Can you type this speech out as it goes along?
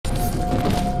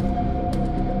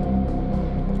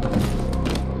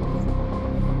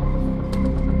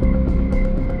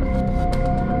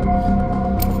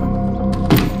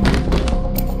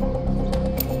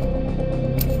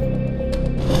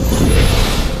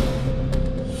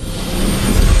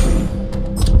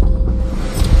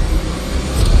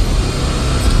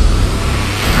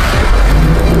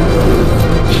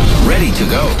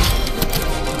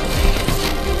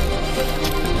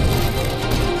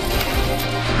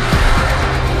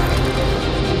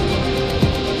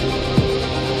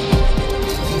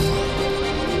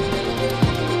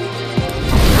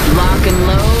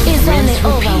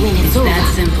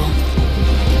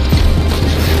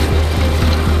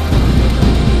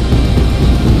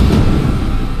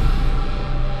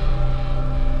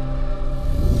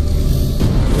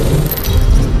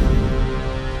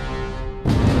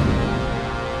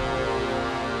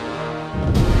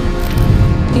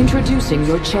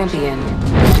Introducing your champion.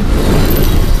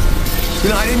 You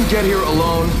know, I didn't get here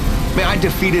alone. Man, I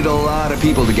defeated a lot of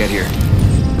people to get here.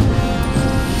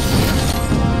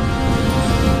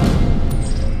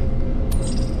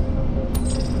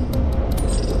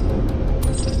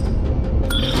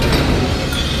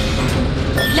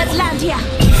 Let's land here.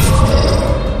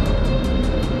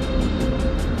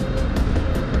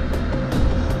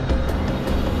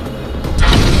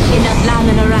 Enough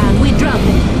landing around, we drop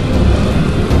it.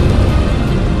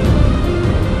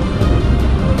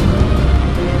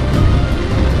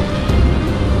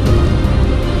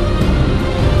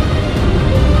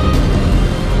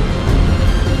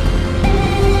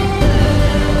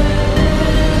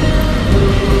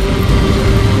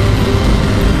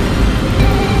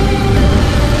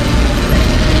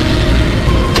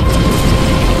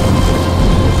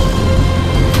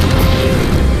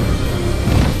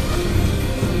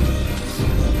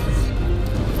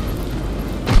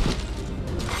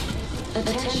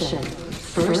 Attention.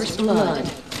 First blood.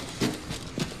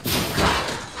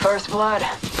 First blood.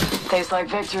 Tastes like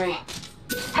victory.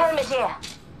 Helmet here.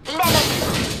 Level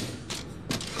 2.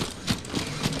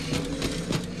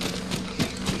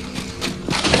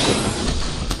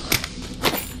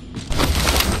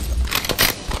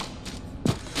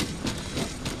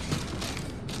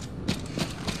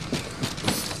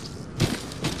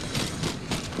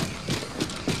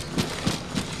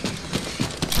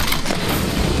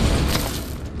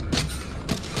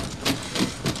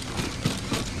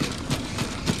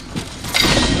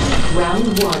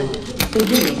 Round 1.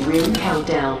 Beginning ring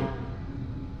countdown.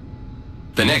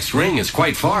 The next ring is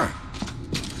quite far.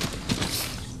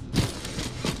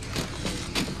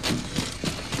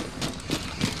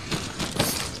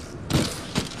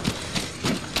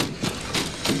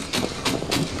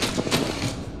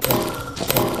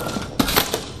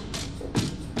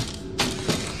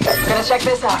 Gonna check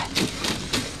this out.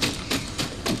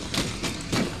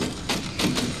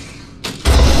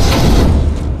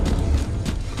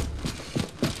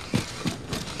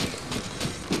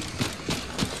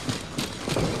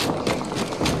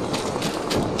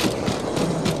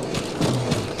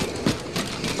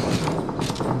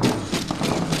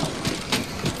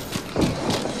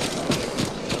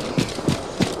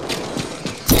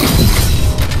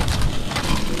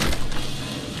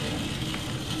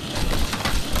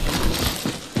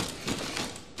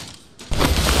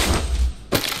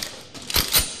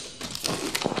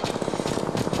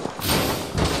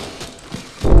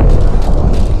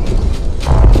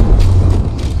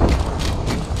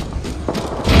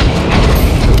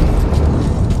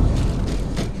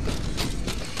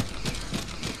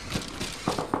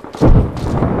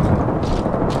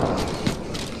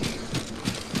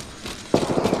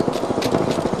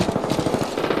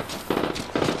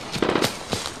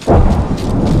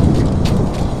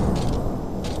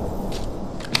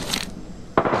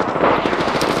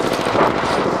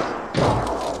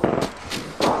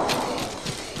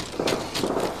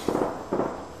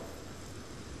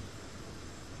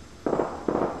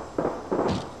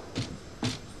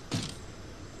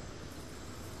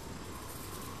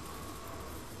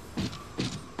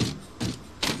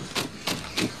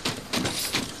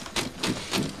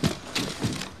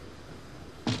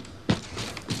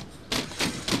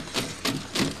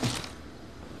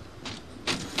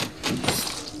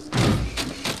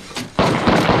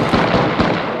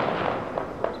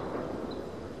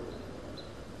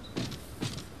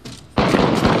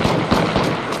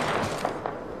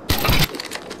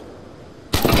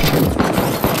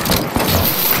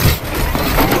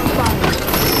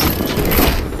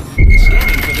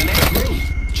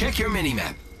 Your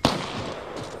mini-map.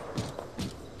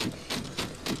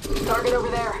 Target over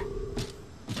there.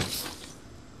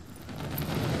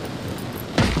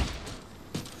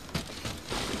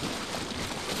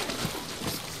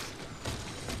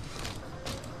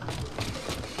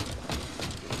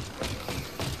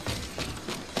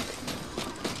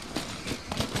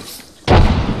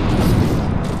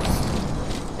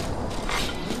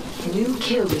 New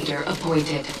kill leader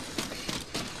appointed.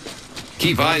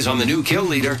 Keep eyes on the new kill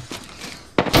leader.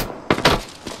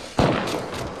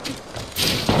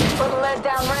 Put lead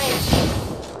down range.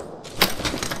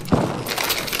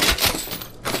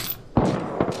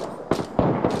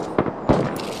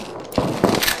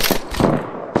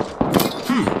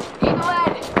 Need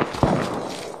lead.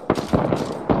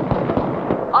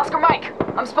 Oscar Mike,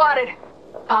 I'm spotted.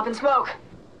 Popping smoke.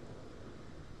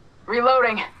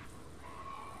 Reloading.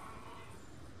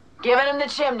 Giving him the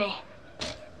chimney.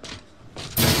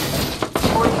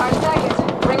 45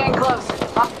 seconds. Bring in close.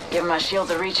 Give my shields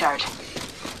a recharge.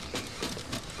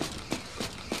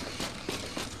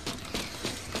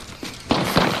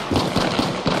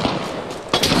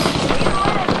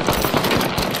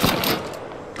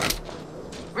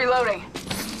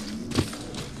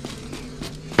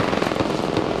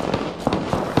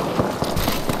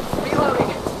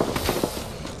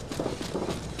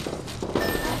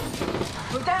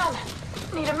 I'm down.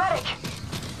 Need a medic.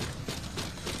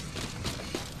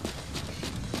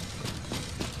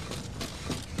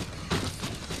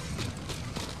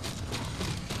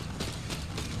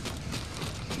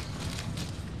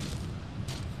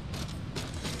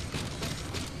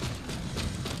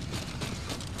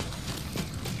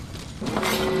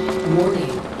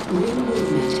 Warning. Ring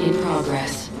movement in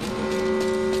progress.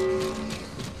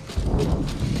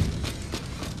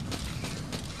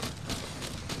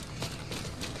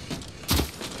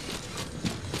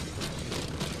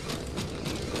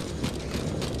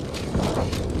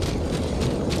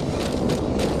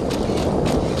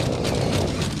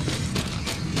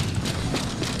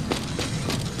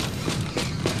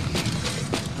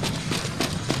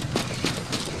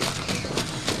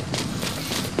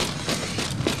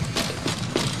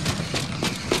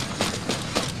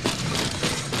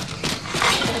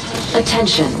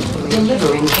 Attention.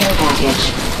 Delivering care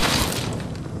package.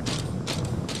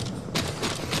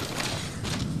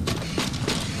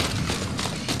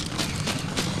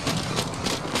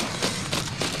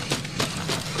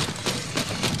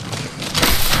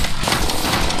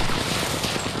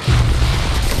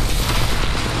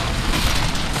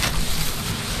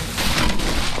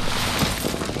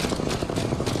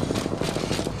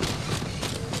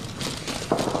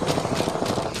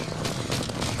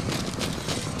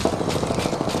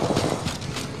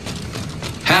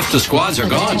 Half the squads are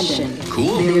gone. Attention.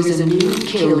 Cool. There's a new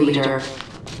kill leader.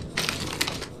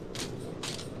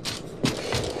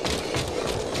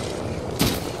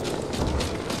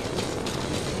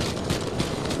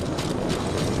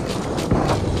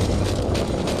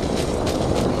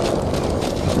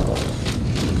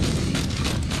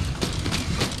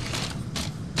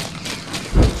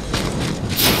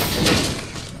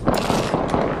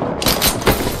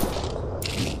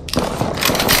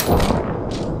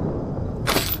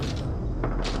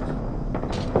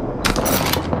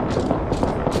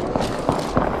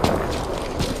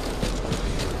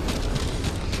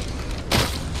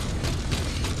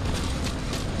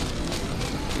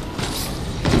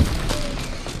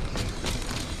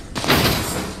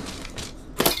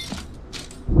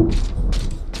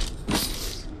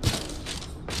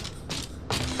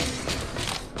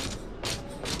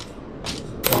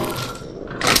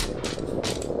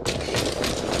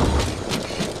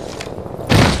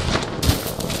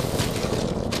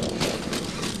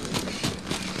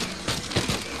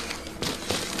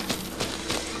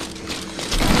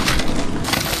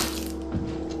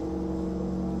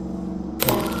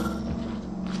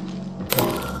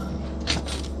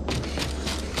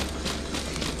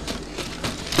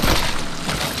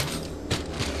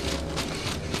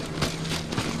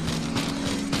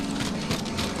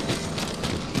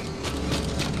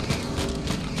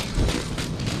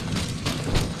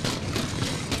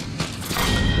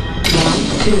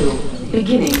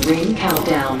 Beginning ring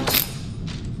countdown.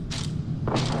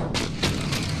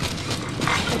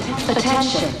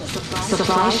 Attention.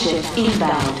 Supply ship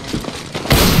inbound.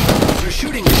 They're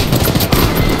shooting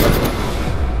me.